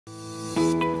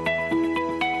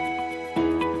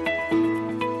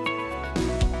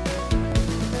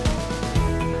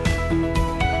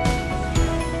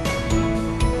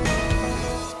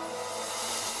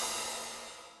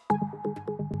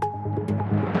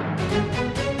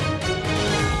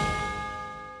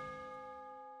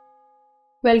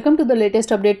Welcome to the latest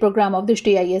update program of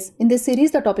Drishti IAS. In this series,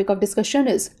 the topic of discussion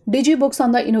is digi-books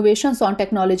on the innovations on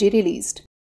technology released.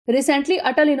 Recently,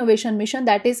 Atal Innovation Mission,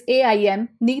 that is AIM,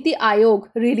 NITI Aayog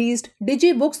released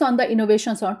digi-books on the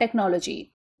innovations on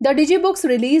technology. The digi-books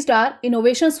released are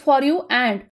Innovations for You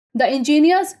and the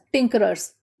Ingenious,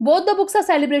 Tinkerers. Both the books are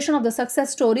celebration of the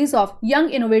success stories of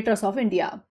young innovators of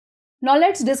India. Now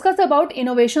let's discuss about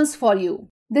Innovations for You.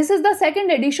 This is the second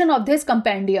edition of this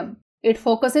compendium. It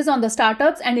focuses on the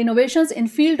startups and innovations in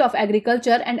field of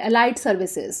agriculture and allied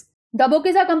services. The book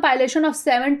is a compilation of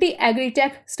 70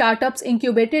 agri-tech startups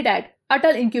incubated at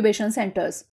Atal Incubation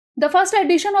Centers. The first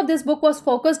edition of this book was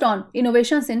focused on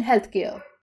innovations in healthcare.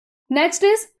 Next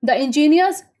is The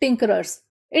Ingenious Tinkerers.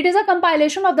 It is a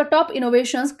compilation of the top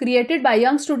innovations created by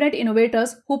young student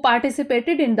innovators who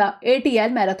participated in the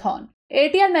ATL Marathon.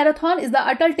 ATL Marathon is the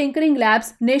Atal Tinkering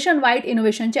Lab's nationwide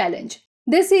innovation challenge.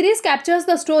 This series captures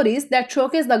the stories that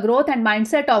showcase the growth and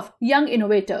mindset of young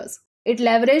innovators. It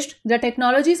leveraged the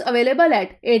technologies available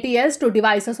at ATLs to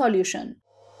devise a solution.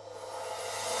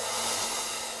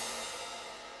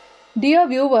 Dear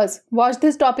viewers, watch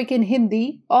this topic in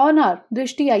Hindi on our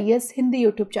Drishti IAS Hindi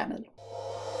YouTube channel.